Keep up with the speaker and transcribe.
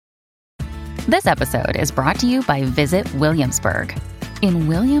This episode is brought to you by Visit Williamsburg. In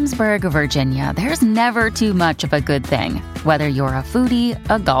Williamsburg, Virginia, there's never too much of a good thing. Whether you're a foodie,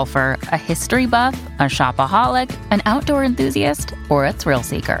 a golfer, a history buff, a shopaholic, an outdoor enthusiast, or a thrill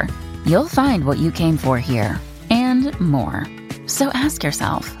seeker, you'll find what you came for here and more. So ask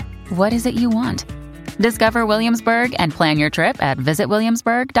yourself, what is it you want? Discover Williamsburg and plan your trip at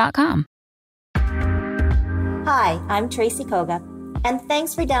visitwilliamsburg.com. Hi, I'm Tracy Koga, and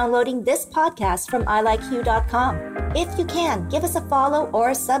thanks for downloading this podcast from ilikeyou.com. If you can, give us a follow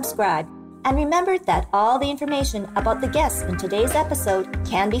or a subscribe. And remember that all the information about the guests in today's episode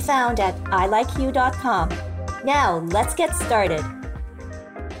can be found at ilikeyou.com. Now, let's get started.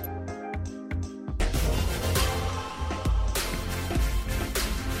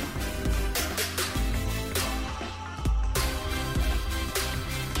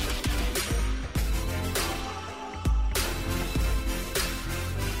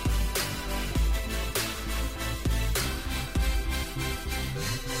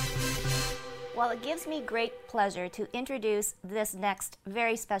 Well, it gives me great pleasure to introduce this next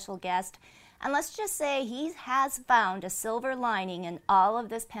very special guest. And let's just say he has found a silver lining in all of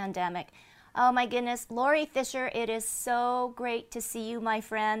this pandemic. Oh my goodness, Laurie Fischer, it is so great to see you, my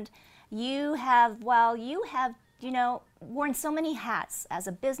friend. You have worn so many hats as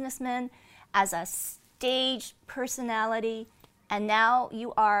a businessman, as a stage personality, and now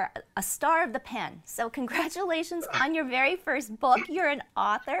you are a star of the pen. So congratulations on your very first book. You're an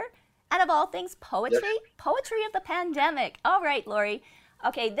author. And of all things, poetry? Yes. Poetry of the pandemic. All right, Laurie.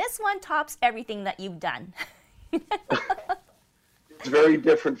 Okay, this one tops everything that you've done. It's very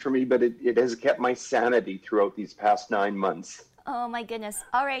different for me, but it has kept my sanity throughout these past 9 months. Oh, my goodness.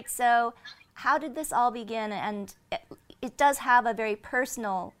 All right, so how did this all begin? And it does have a very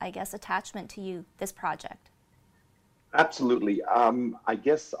personal, I guess, attachment to you, this project. Absolutely. I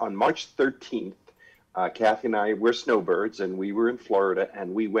guess on March 13th, Kathy and I, we're snowbirds, and we were in Florida,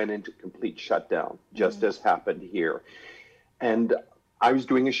 and we went into complete shutdown, just as happened here. And I was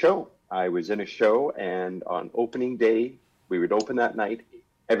doing a show. I was in a show, and on opening day, we would open that night,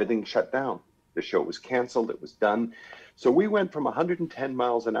 everything shut down. The show was canceled, it was done. So we went from 110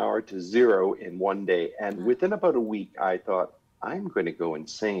 miles an hour to 0 in one day. And within about a week, I thought, I'm going to go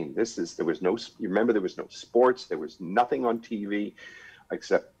insane. There was no sports, there was nothing on TV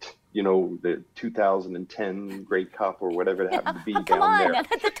except the 2010 Grey Cup or whatever it happened to be down there.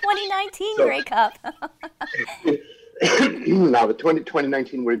 The 2019 Grey Cup. Now, the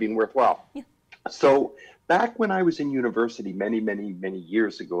 2019 would have been worthwhile. Yeah. So back when I was in university many, many, many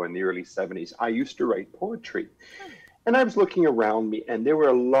years ago in the early 70s, I used to write poetry. And I was looking around me, and there were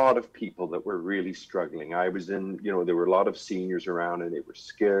a lot of people that were really struggling. I was in, there were a lot of seniors around, and they were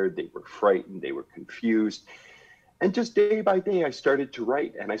scared, they were frightened, they were confused. And just day by day, I started to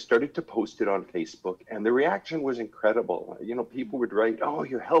write, and I started to post it on Facebook, and the reaction was incredible. People would write, "Oh,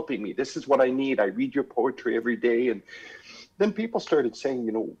 you're helping me. This is what I need. I read your poetry every day." And then people started saying,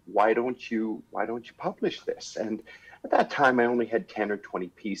 why don't you publish this? And at that time, I only had 10 or 20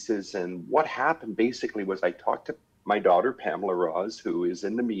 pieces. And what happened basically was I talked to my daughter, Pamela Ross, who is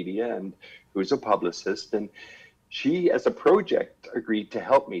in the media and who's a publicist. And she, as a project, agreed to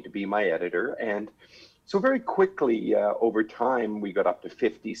help me to be my editor. And so very quickly, over time, we got up to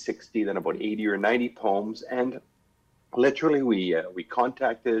 50, 60, then about 80 or 90 poems. And literally, we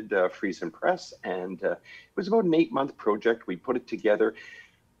contacted Friesen Press, and it was about an 8-month project. We put it together.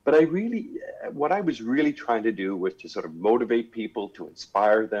 But what I was really trying to do was to sort of motivate people, to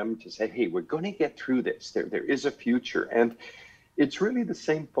inspire them, to say, hey, we're going to get through this. There is a future. And it's really the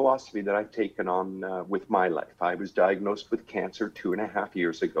same philosophy that I've taken on with my life. I was diagnosed with cancer 2.5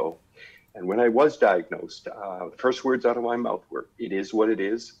 years ago. And when I was diagnosed, the first words out of my mouth were, it is what it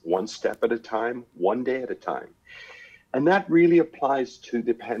is, one step at a time, one day at a time. And that really applies to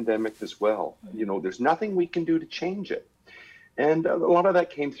the pandemic as well. There's nothing we can do to change it. And a lot of that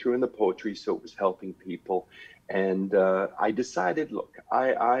came through in the poetry, so it was helping people. And I decided, look,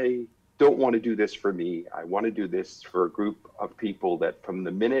 I don't want to do this for me. I want to do this for a group of people that from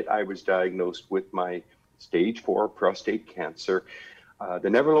the minute I was diagnosed with my stage 4 prostate cancer, the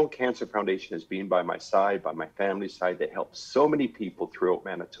Never Alone Cancer Foundation has been by my side, by my family's side. They help so many people throughout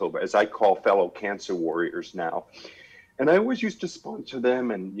Manitoba, as I call fellow cancer warriors now. And I always used to sponsor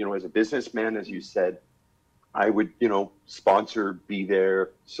them. And, as a businessman, as you said, I would, sponsor, be there,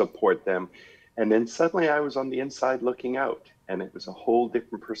 support them. And then suddenly I was on the inside looking out, and it was a whole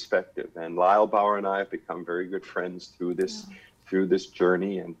different perspective. And Lyle Bauer and I have become very good friends through this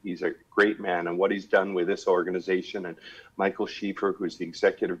journey, and he's a great man. And what he's done with this organization, and Michael Schiefer, who's the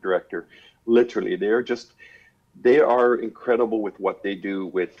executive director, literally, they're just they are incredible with what they do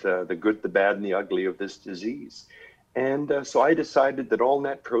with the good, the bad, and the ugly of this disease. And so I decided that all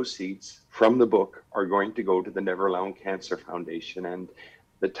net proceeds from the book are going to go to the Never Allow Cancer Foundation. And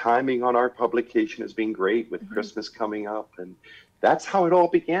the timing on our publication has been great with Christmas coming up. And that's how it all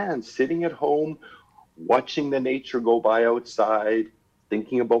began, sitting at home, watching the nature go by outside,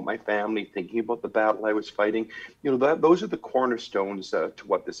 thinking about my family, thinking about the battle I was fighting. Those are the cornerstones to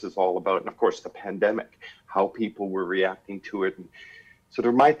what this is all about. And of course, the pandemic, how people were reacting to it. And so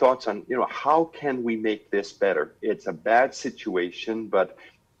they're my thoughts on, how can we make this better? It's a bad situation, but,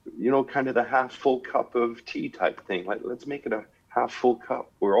 kind of the half full cup of tea type thing. Let's make it a half full cup.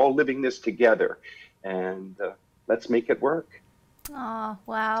 We're all living this together, and let's make it work. Oh,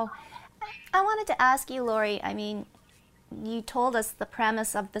 wow. I wanted to ask you, Laurie, I mean, you told us the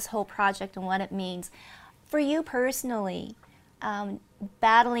premise of this whole project and what it means. For you personally,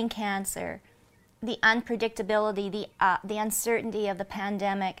 battling cancer, the unpredictability, the uncertainty of the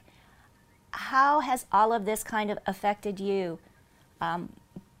pandemic, how has all of this kind of affected you?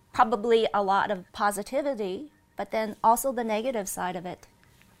 Probably a lot of positivity, but then also the negative side of it.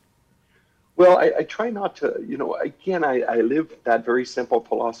 Well, I try not to, again, I live that very simple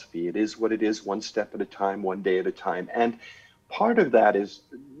philosophy. It is what it is, one step at a time, one day at a time. And part of that is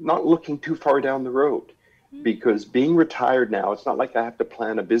not looking too far down the road. Because being retired now, it's not like I have to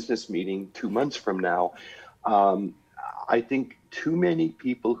plan a business meeting 2 months from now. I think too many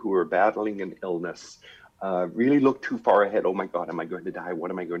people who are battling an illness really look too far ahead. Oh my God, am I going to die?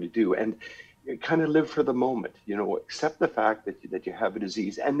 What am I going to do? And you kind of live for the moment, accept the fact that you have a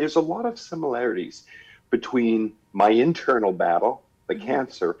disease. And there's a lot of similarities between my internal battle, the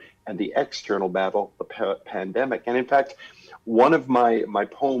cancer, and the external battle, the pandemic. And in fact, one of my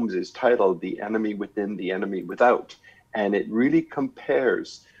poems is titled The Enemy Within, the Enemy Without. And it really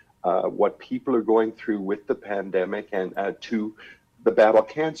compares what people are going through with the pandemic and to the battle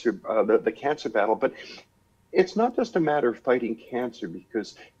cancer, the cancer battle. But it's not just a matter of fighting cancer,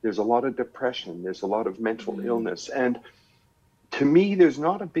 because there's a lot of depression, there's a lot of mental illness. And to me, there's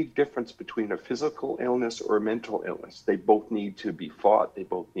not a big difference between a physical illness or a mental illness. They both need to be fought. They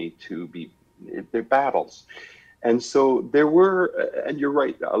both need to be, they're battles. And so there were, and you're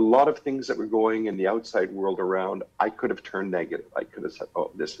right, a lot of things that were going in the outside world around. I could have turned negative. I could have said,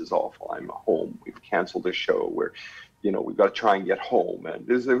 oh, this is awful. I'm home. We've canceled the show. We've got to try and get home. And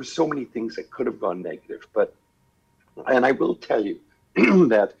there were so many things that could have gone negative. And I will tell you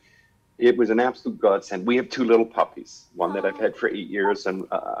that it was an absolute godsend. We have 2 little puppies, one that I've had for 8 years and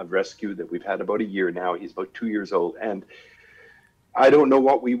a rescue that we've had about a year now. He's about 2 years old. And I don't know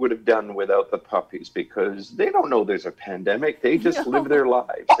what we would have done without the puppies, because they don't know there's a pandemic. They just live their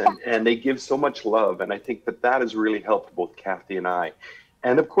lives, and they give so much love. And I think that has really helped both Kathy and I.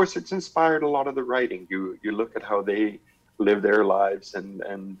 And of course, it's inspired a lot of the writing. You look at how they live their lives,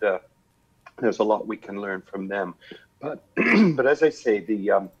 and there's a lot we can learn from them. But as I say,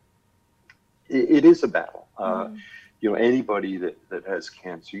 it is a battle. Anybody that has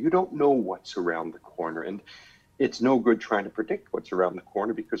cancer, you don't know what's around the corner. And it's no good trying to predict what's around the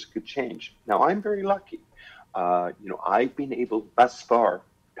corner, because it could change. Now, I'm very lucky. I've been able thus far,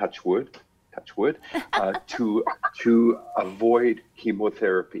 touch wood, to avoid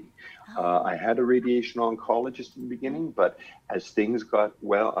chemotherapy. I had a radiation oncologist in the beginning, but as things got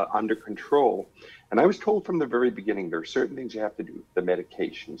under control, and I was told from the very beginning, there are certain things you have to do, the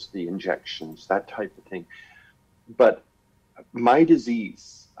medications, the injections, that type of thing. But my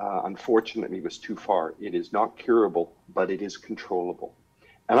disease, unfortunately, was too far. It is not curable, but it is controllable.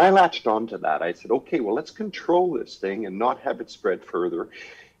 And I latched onto that. I said, okay, well, let's control this thing and not have it spread further.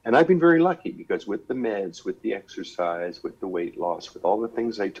 And I've been very lucky, because with the meds, with the exercise, with the weight loss, with all the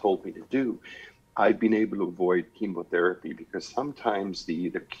things they told me to do, I've been able to avoid chemotherapy, because sometimes the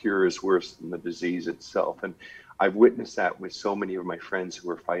cure is worse than the disease itself. And I've witnessed that with so many of my friends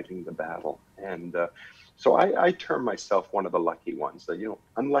who are fighting the battle. And so I term myself one of the lucky ones.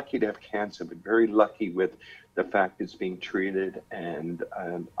 Unlucky to have cancer, but very lucky with the fact it's being treated. And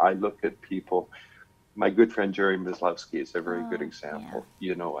I look at people. My good friend Jerry Mislowski is a very good example.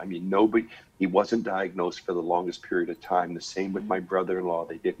 Yeah. He wasn't diagnosed for the longest period of time. The same with my brother-in-law.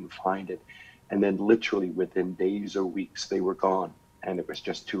 They didn't find it. And then literally within days or weeks, they were gone, and it was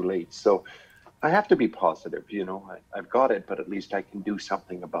just too late. So I have to be positive. I've got it, but at least I can do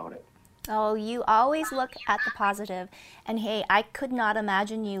something about it. Oh, you always look at the positive. And hey, I could not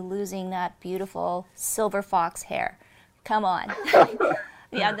imagine you losing that beautiful silver fox hair. Come on.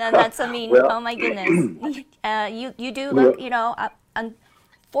 Yeah, that's, well, oh my goodness. You do look,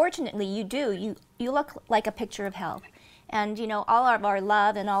 unfortunately you do. You look like a picture of health. And, all of our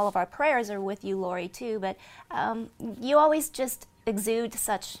love and all of our prayers are with you, Laurie, too. But you always just exude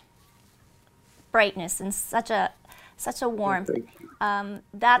such brightness and such a warmth.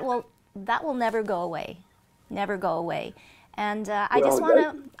 That will never go away. Never go away. And I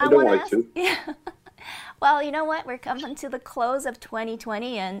want to ask. Yeah. Well, you know what? We're coming to the close of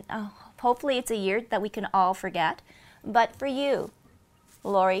 2020, and hopefully it's a year that we can all forget. But for you,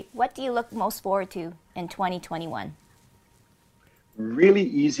 Laurie, what do you look most forward to in 2021? Really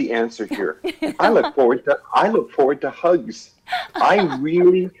easy answer here. I look forward to hugs. I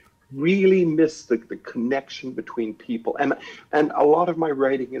really miss the connection between people, and a lot of my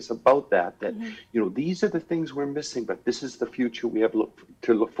writing is about that these are the things we're missing, but this is the future we have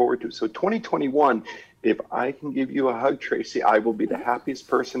to look forward to. So 2021, if I can give you a hug, Tracy, I will be the happiest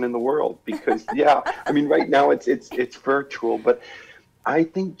person in the world, because right now it's virtual, but I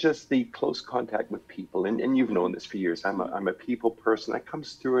think just the close contact with people, and you've known this for years, I'm a people person. That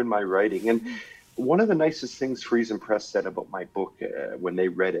comes through in my writing. And one of the nicest things Friesen Press said about my book when they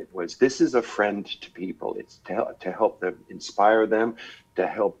read it was, this is a friend to people. It's to help them, inspire them, to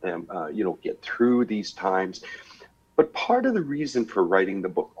help them, get through these times. But part of the reason for writing the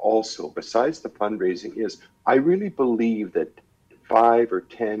book also, besides the fundraising, is I really believe that 5 or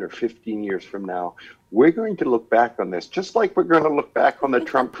 10 or 15 years from now, we're going to look back on this, just like we're going to look back on the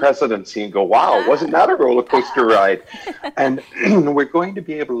Trump presidency and go, wow, wasn't that a roller coaster ride? And we're going to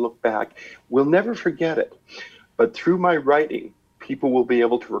be able to look back. We'll never forget it. But through my writing, people will be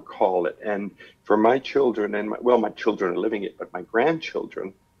able to recall it. And for my children, my children are living it, but my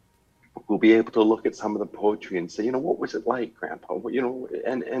grandchildren will be able to look at some of the poetry and say, what was it like, Grandpa?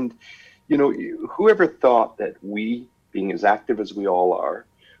 Whoever thought that we, being as active as we all are,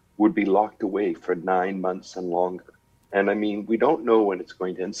 would be locked away for 9 months and longer. And we don't know when it's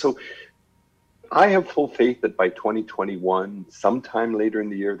going to end. So I have full faith that by 2021, sometime later in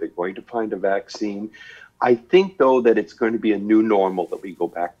the year, they're going to find a vaccine. I think, though, that it's going to be a new normal that we go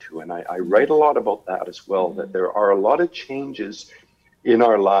back to. And I write a lot about that as well, that there are a lot of changes in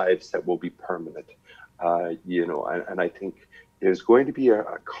our lives that will be permanent. And I think there's going to be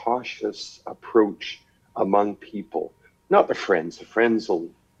a cautious approach among people. Not the friends will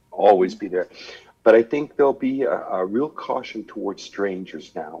always be there. But I think there'll be a real caution towards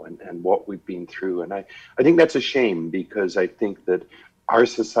strangers now and what we've been through. And I think that's a shame, because I think that our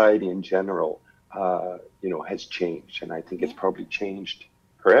society in general, has changed. And I think it's probably changed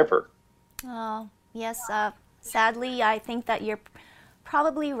forever. Oh, yes. Sadly, I think that you're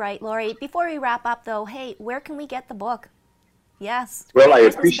probably right, Laurie. Before we wrap up, though, hey, where can we get the book? Yes. Well, I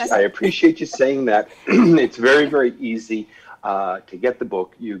appreciate you saying that. It's very, very easy. To get the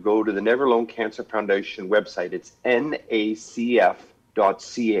book, you go to the Never Alone Cancer Foundation website. It's nacf.ca.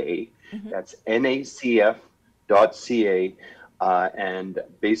 That's nacf.ca. And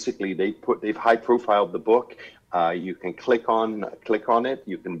basically they've high profiled the book. You can click on it.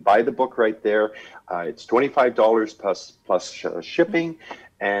 You can buy the book right there. It's $25 plus shipping.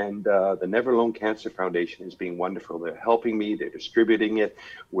 And the Never Alone Cancer Foundation is being wonderful. They're helping me. They're distributing it.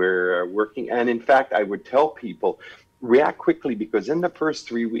 We're working. And in fact, I would tell people, react quickly, because in the first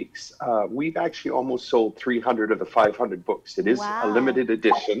 3 weeks, we've actually almost sold 300 of the 500 books. It is a limited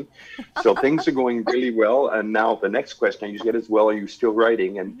edition. So things are going really well. And now the next question I usually get is, well, are you still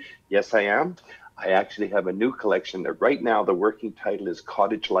writing? And yes, I am. I actually have a new collection that right now the working title is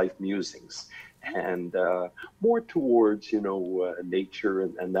Cottage Life Musings. And more towards, nature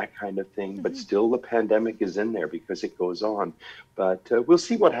and that kind of thing. But still the pandemic is in there because it goes on. But we'll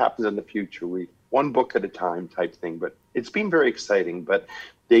see what happens in the future. One book at a time type thing, but it's been very exciting. But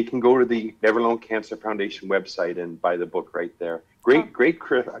they can go to the Never Alone Cancer Foundation website and buy the book right there. Great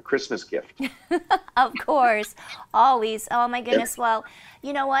Christmas gift. Of course, always. Oh my goodness. Yep. Well,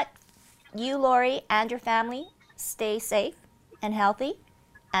 you know what? You, Laurie, and your family, stay safe and healthy.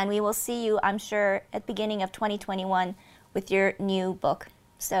 And we will see you, I'm sure, at the beginning of 2021 with your new book.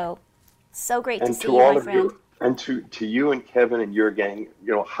 So great to see you, my friend. And to you and Kevin and your gang,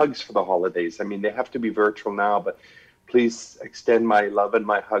 hugs for the holidays. They have to be virtual now, but please extend my love and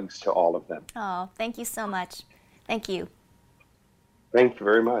my hugs to all of them. Oh, thank you so much. Thank you. Thank you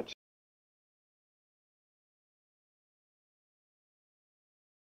very much.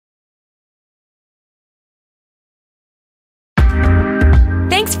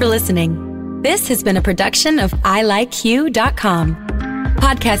 Thanks for listening. This has been a production of ilikeyou.com.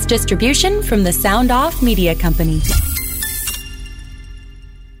 Podcast distribution from the Sound Off Media Company.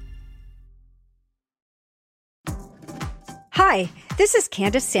 Hi, this is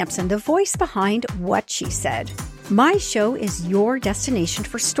Candace Sampson, the voice behind What She Said. My show is your destination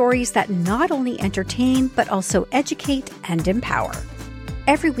for stories that not only entertain, but also educate and empower.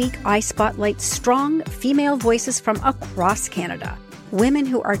 Every week, I spotlight strong female voices from across Canada, women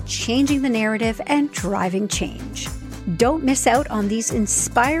who are changing the narrative and driving change. Don't miss out on these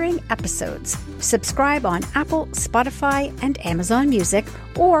inspiring episodes. Subscribe on Apple, Spotify, and Amazon Music,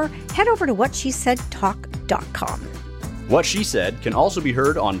 or head over to whatshesaidtalk.com. What She Said can also be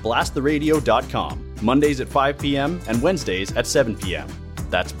heard on blasttheradio.com, Mondays at 5 p.m. and Wednesdays at 7 p.m.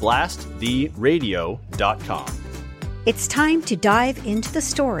 That's blasttheradio.com. It's time to dive into the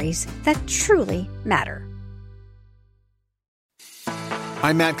stories that truly matter.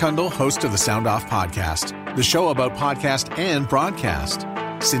 I'm Matt Kundle, host of the Sound Off Podcast, the show about podcast and broadcast.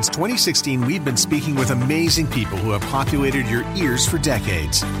 Since 2016, we've been speaking with amazing people who have populated your ears for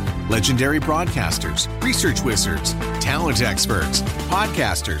decades. Legendary broadcasters, research wizards, talent experts,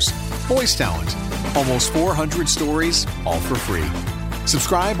 podcasters, voice talent. Almost 400 stories, all for free.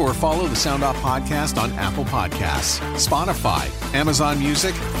 Subscribe or follow the Sound Off Podcast on Apple Podcasts, Spotify, Amazon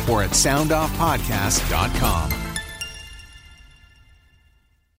Music, or at soundoffpodcast.com.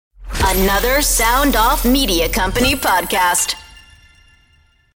 Another Sound Off Media Company podcast.